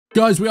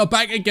Guys, we are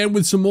back again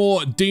with some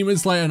more Demon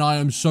Slayer, and I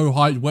am so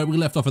hyped. Where we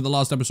left off in the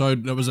last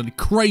episode, there was a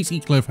crazy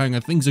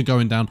cliffhanger. Things are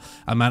going down,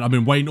 and man, I've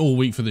been waiting all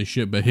week for this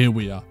shit, but here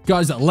we are.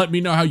 Guys, let me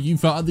know how you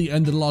felt at the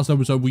end of the last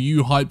episode. Were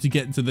you hyped to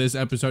get into this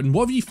episode? And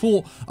what have you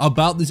thought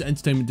about this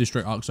Entertainment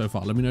District arc so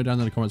far? Let me know down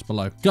in the comments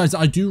below. Guys,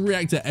 I do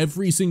react to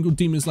every single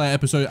Demon Slayer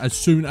episode as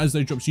soon as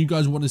they drop, so you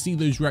guys want to see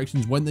those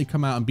reactions when they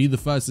come out and be the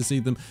first to see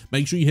them.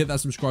 Make sure you hit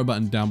that subscribe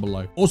button down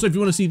below. Also, if you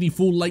want to see the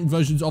full-length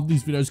versions of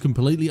these videos,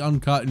 completely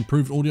uncut,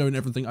 improved audio and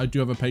everything, I do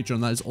have a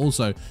Patreon that is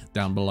also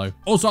down below.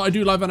 Also, I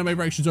do live anime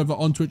reactions over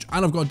on Twitch,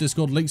 and I've got a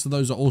Discord. Links to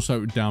those are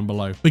also down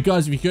below. But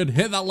guys, if you could,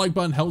 hit that like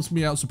button, helps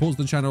me out, supports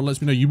the channel,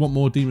 lets me know you want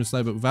more Demon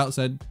Slayer. But without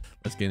said,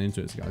 let's get into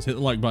it, guys. Hit the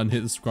like button,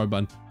 hit the subscribe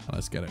button, and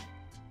let's get it.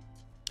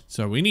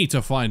 So we need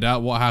to find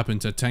out what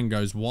happened to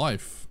Tengo's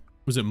wife.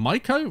 Was it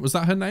Maiko? Was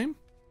that her name?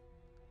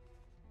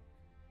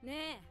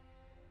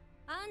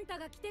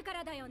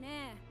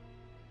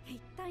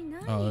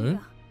 Oh.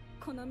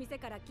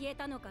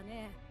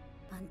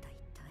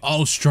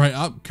 Oh, straight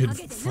up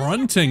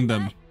confronting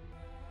them.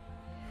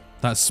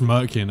 That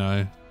smirk, you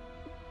know.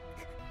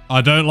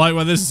 I don't like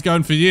where this is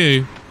going for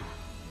you.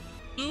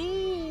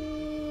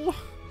 Ooh.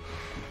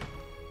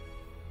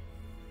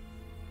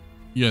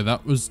 Yeah,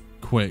 that was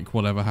quick,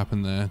 whatever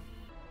happened there.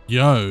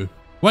 Yo.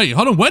 Wait,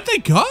 hold on, where'd they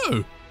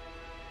go?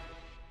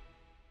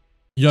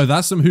 Yo,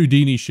 that's some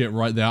Houdini shit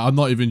right there. I'm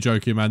not even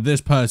joking, man.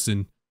 This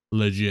person,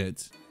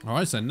 legit. All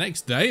right, so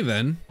next day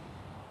then.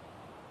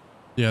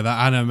 Yeah,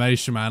 that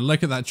animation, man.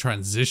 Look at that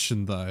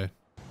transition, though.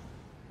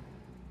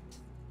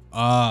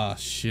 Ah,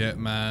 shit,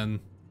 man.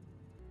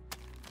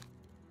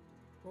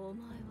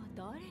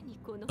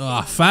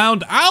 Ah,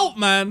 found out,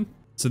 man.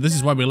 So this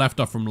is where we left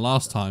off from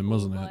last time,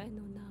 wasn't it?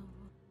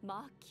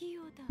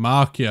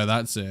 Markio,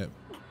 that's it.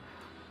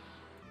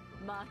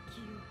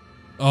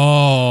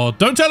 Oh,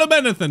 don't tell him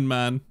anything,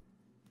 man.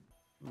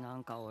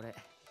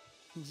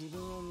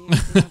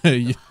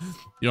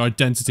 Your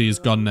identity is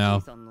gone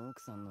now.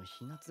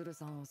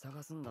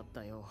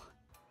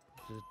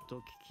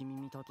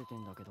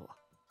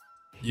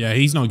 Yeah,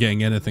 he's not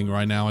getting anything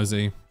right now, is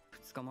he?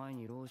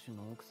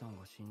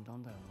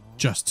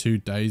 Just 2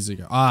 days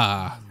ago.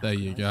 Ah, there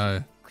you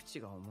go.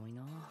 You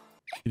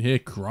can hear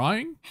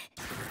crying?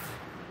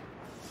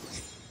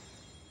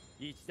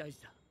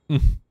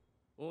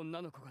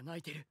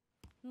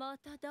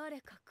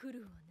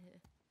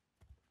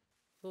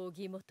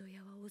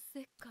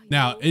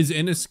 Now, is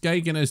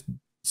Inosuke gonna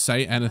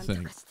say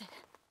anything?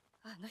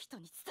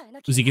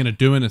 Is he gonna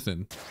do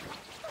anything?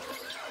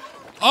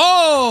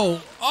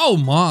 Oh! Oh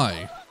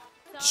my!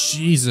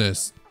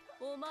 Jesus!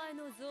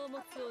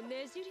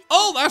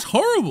 Oh, that's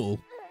horrible!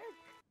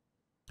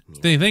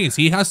 The thing is,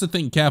 he has to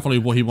think carefully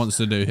what he wants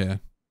to do here.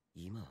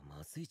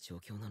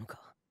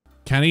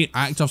 Can he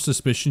act off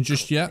suspicion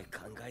just yet?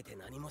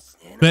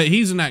 But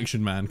he's an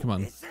action man, come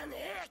on.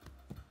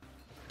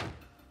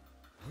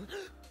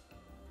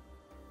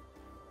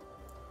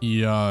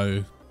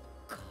 Yo.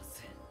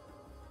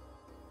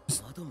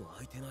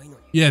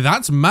 Yeah,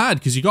 that's mad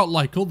because you got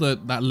like all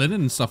that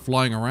linen and stuff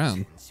flying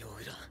around.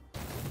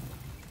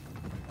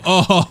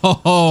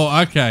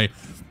 Oh, okay.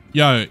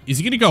 Yo, is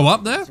he gonna go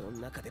up there?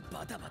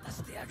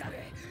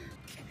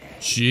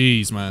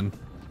 Jeez, man.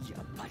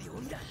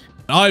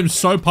 I'm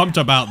so pumped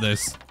about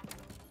this.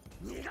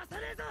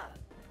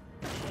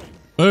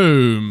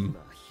 Boom.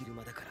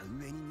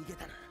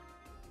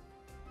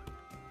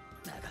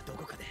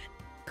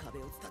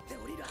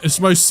 It's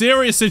the most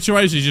serious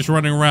situation, just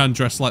running around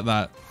dressed like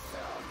that.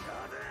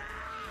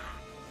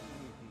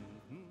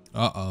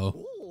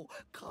 Uh-oh.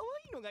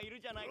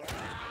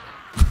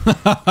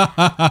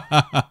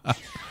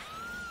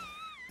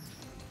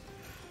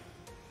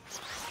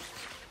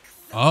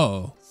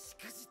 Oh.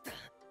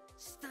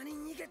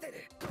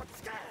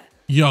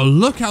 Yo,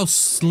 look how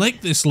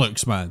slick this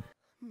looks, man.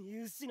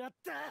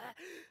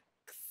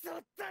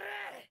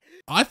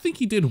 I think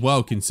he did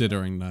well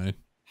considering, though.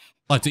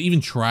 Like, to even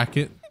track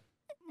it.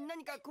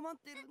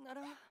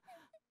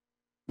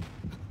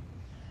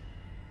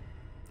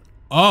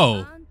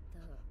 Oh.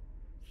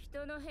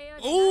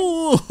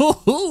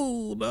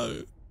 Oh,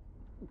 no.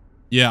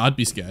 Yeah, I'd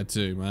be scared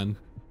too, man.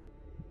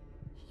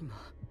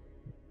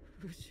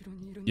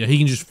 Yeah, he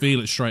can just feel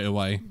it straight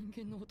away.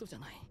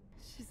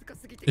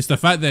 It's the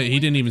fact that he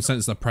didn't even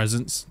sense the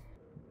presence.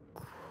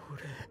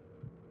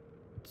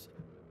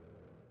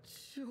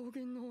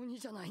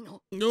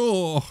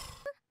 Oh,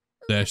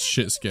 they're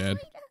shit scared.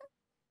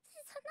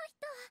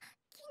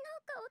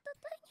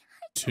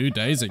 2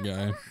 days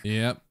ago.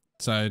 Yep.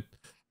 So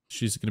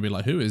she's gonna be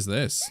like, who is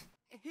this?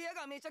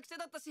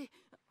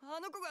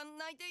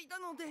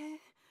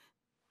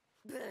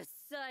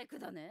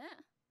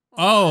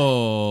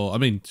 Oh, I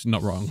mean,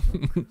 not wrong.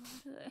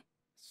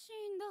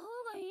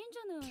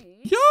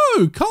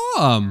 Yo,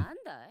 calm.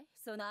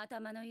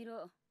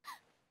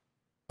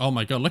 Oh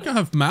my god, look at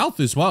her mouth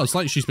as well. It's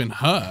like she's been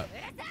hurt.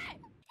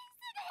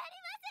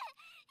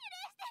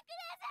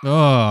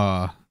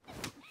 Oh.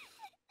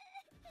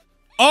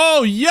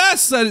 Oh,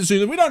 yes,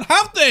 Allonsyyy, we don't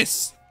have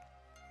this.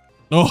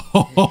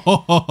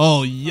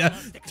 Oh, yeah.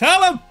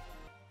 Tell him.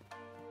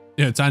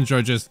 Yeah,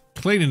 Tanjiro just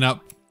cleaning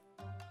up.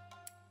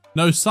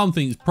 Knows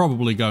something's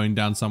probably going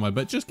down somewhere,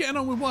 but just getting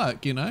on with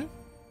work, you know?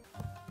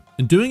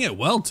 And doing it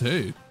well,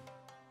 too.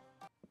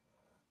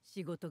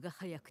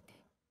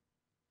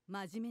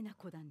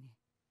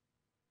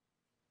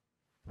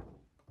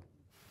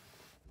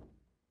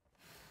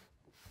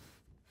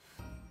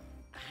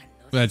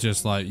 They're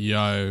just like,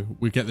 yo,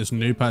 we get this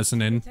new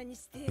person in. And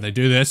they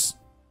do this.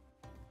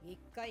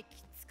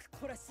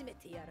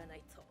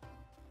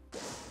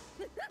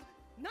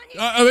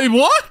 I mean,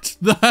 what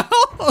the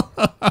hell?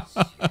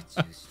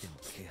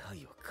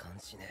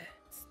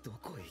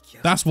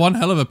 That's one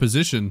hell of a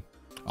position.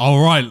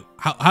 All right,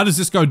 how does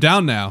this go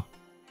down now?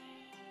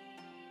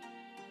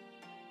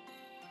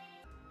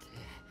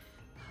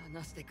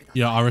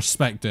 Yeah, I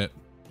respect it.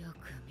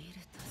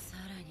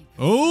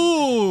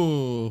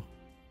 Oh.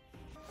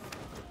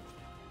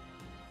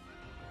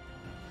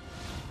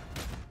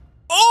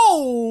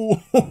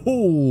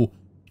 Oh,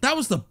 that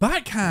was the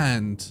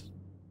backhand.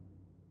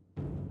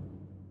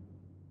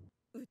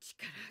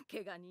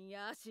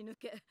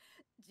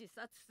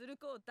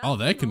 Oh,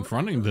 they're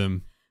confronting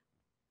them.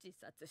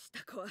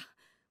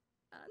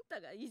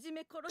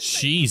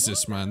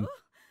 Jesus, man.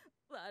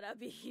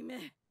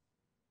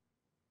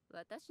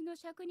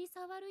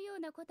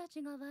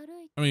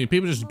 I mean,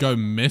 people just go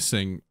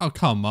missing. Oh,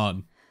 come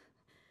on.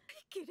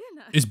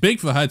 It's big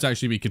for her to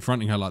actually be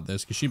confronting her like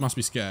this, because she must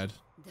be scared.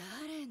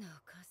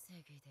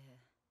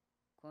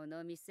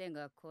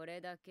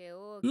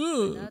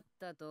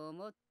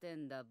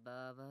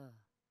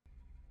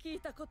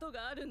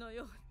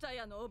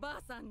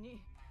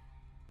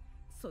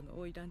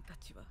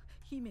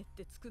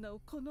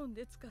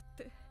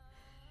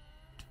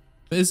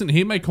 Isn't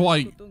Hime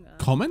quite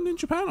common in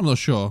Japan? I'm not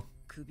sure.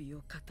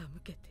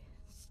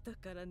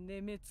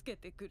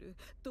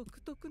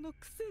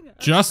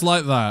 Just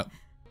like that.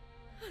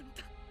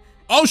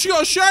 Oh, she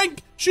got a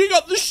shank! She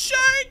got the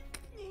shank!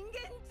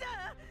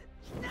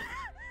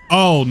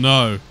 Oh,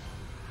 no.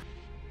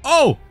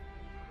 Oh!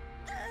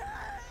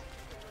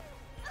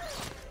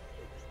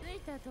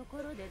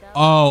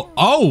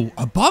 Oh,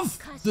 above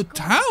the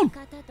town.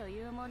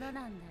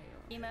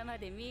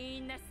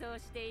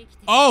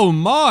 Oh,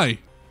 my.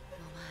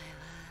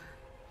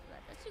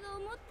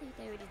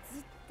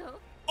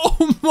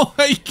 Oh,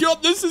 my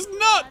God, this is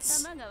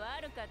nuts.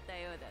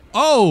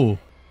 Oh.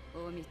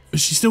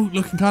 She's still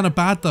looking kind of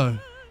bad, though.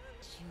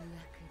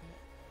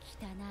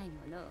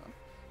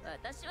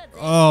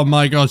 Oh,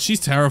 my God, she's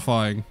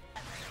terrifying.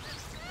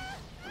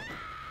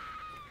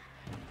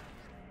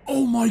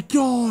 Oh, my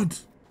God.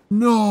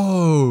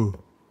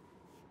 No.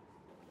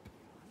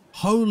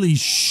 Holy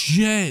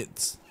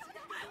shit.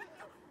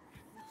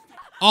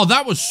 Oh,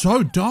 that was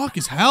so dark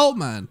as hell,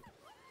 man.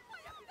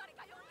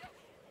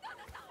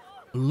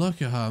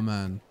 Look at her,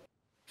 man.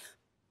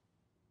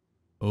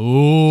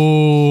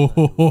 Oh.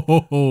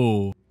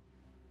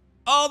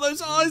 Oh,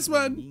 those eyes,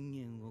 man.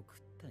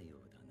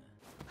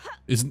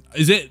 Is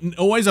it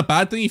always a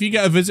bad thing if you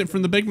get a visit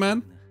from the big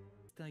man?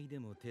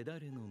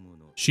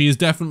 She is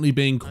definitely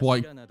being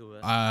quite,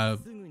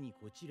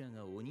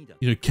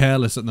 you know,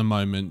 careless at the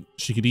moment.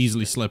 She could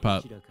easily slip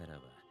up.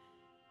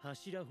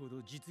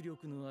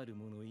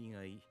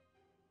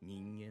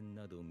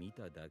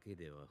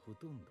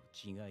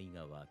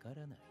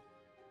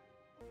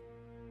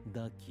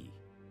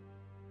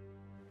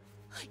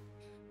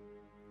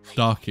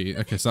 Darky.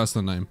 Okay, so that's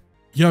the name.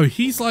 Yo,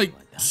 he's like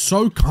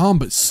so calm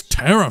but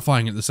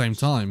terrifying at the same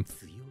time.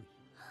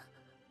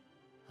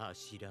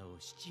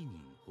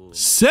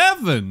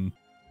 7!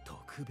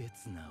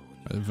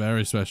 A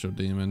very special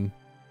demon.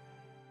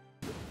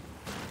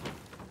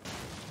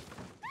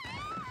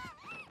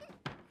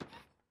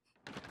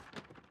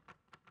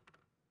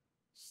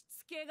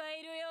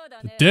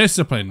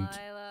 Disciplined.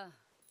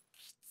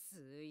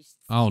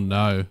 Oh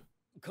no.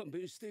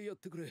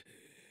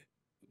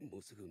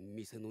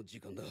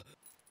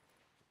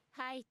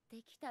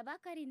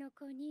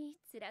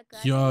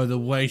 Yo, the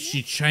way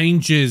she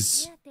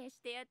changes.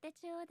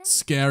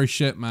 Scary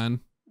shit,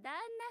 man.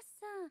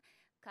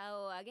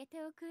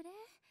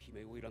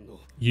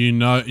 You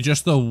know,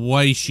 just the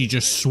way she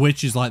just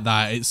switches like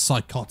that, it's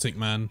psychotic,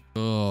 man.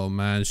 Oh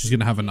man, she's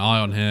gonna have an eye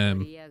on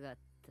him.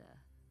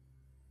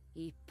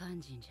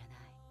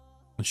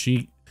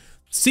 She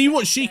see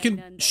what she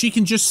can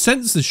just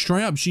sense this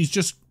straight up. She's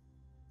just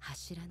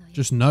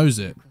knows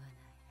it.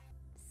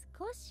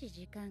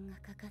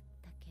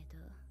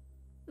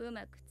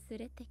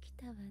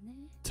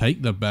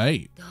 Take the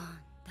bait.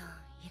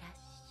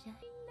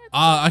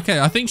 Okay,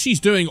 I think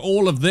she's doing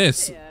all of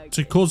this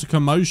to cause a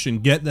commotion,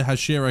 get the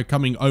Hashira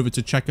coming over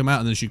to check him out,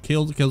 and then she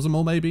kills them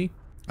all, maybe.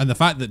 And the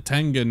fact that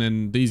Tengen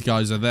and these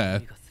guys are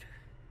there,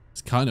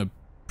 it's kind of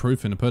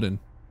proof in the pudding.